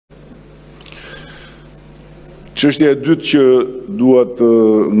Çështja e dytë që dua të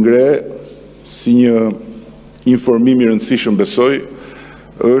ngre si një informim I rëndësishëm besoj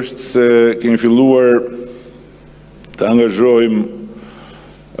është se kemi filluar të angazhojmë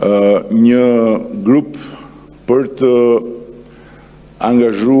një grup për të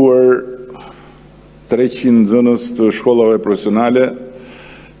angazhuar 300 nxënës të shkollave profesionale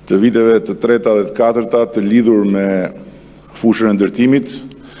të viteve të treta dhe të katërta të lidhur me fushën e rindërtimit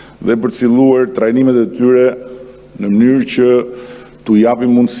dhe për të filluar trajnimet e tyre në mënyrë që t'u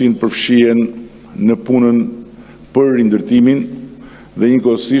japim mundësinë të përfshihen në punën për rindërtimin dhe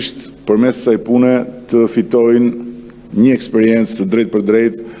njëkohësisht përmes kësaj pune të fitojnë një eksperiencë të drejtë për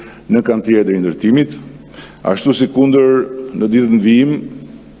drejtë në kantierët e rindërtimit. Ashtu si kundër në ditën e vijim,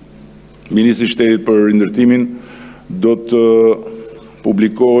 Ministri I Shtetit për rindërtimin do të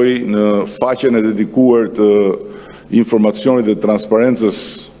publikojë në faqen e dedikuar të informacionit dhe transparencës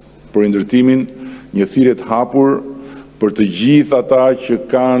për rindërtimin një thirrje të hapur për të gjithë ata që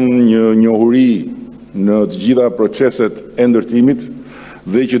kanë një njohuri në të gjitha proceset e ndërtimit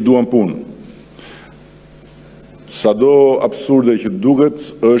dhe që duan punë. Sado absurde që duket,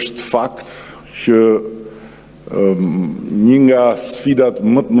 është fakt që një nga sfidat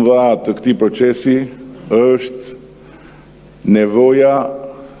më të mëdha të këtij procesi është nevoja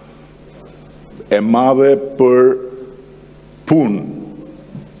e madhe për punë,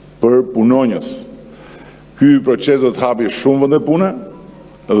 për punonjës. Ky proces do të hapi shumë vende pune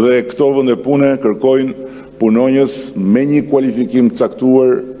dhe këto vende pune kërkojnë punonjës me një kualifikim të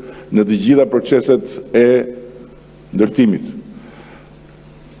caktuar në të gjitha proceset e ndërtimit.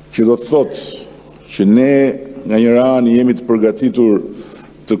 Që do të thotë që ne nga njëra anë jemi të përgatitur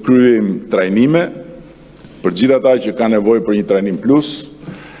të kryejmë trajnime për gjithë ata që kanë nevojë për një trajnim plus,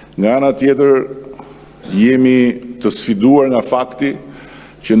 nga ana tjetër jemi të sfiduar nga fakti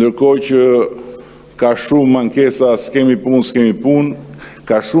që ndërkohë që ka shumë mankesa, s'kemi punë,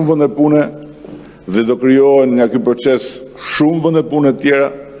 ka shumë vende pune dhe do krijohen nga ky proces shumë vende pune të tjera,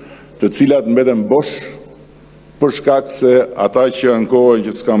 të cilat mbeten bosh për shkak se ata që ankohen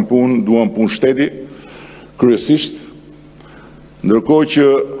që s'kan punë, duan punë shteti, kryesisht, ndërkohë që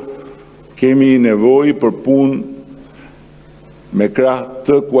kemi nevojë për punë me krah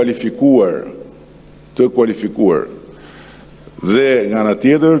të kualifikuar. Dhe nga ana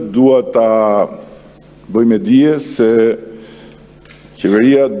tjetër dua ta bëj me dije se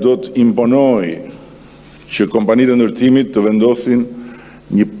qeveria do të imponojë që kompanitë e ndërtimit të vendosin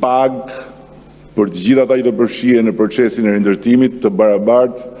një pagë për të gjithë ata që do përfshihen në procesin e rindërtimit të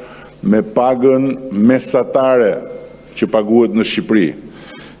barabartë me pagën mesatare që paguhet në Shqipëri,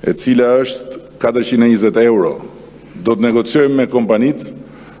 e cila është 420 euro. Do të negociojmë me kompanitë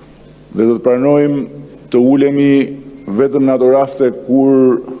dhe do të pranojmë të ulemi vetëm në ato raste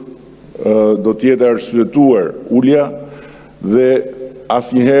kur do të jetë arsyetuar ulja dhe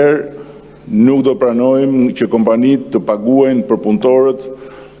asnjëherë nuk do pranojmë që kompanitë të paguajnë për punëtorët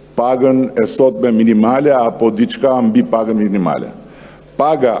pagën e sotme minimale apo diçka mbi pagën minimale.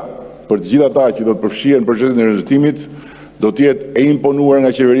 Paga për të gjithë ata që do të përfshihen në procesin e rindërtimit do të jetë e imponuar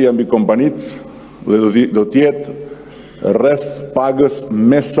nga qeveria mbi kompanitë dhe do të jetë rreth pagës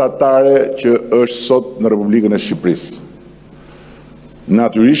mesatare që është sot në Republikën e Shqipërisë.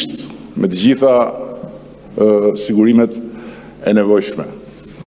 Natyrisht me të gjitha sigurimet e nevojshme.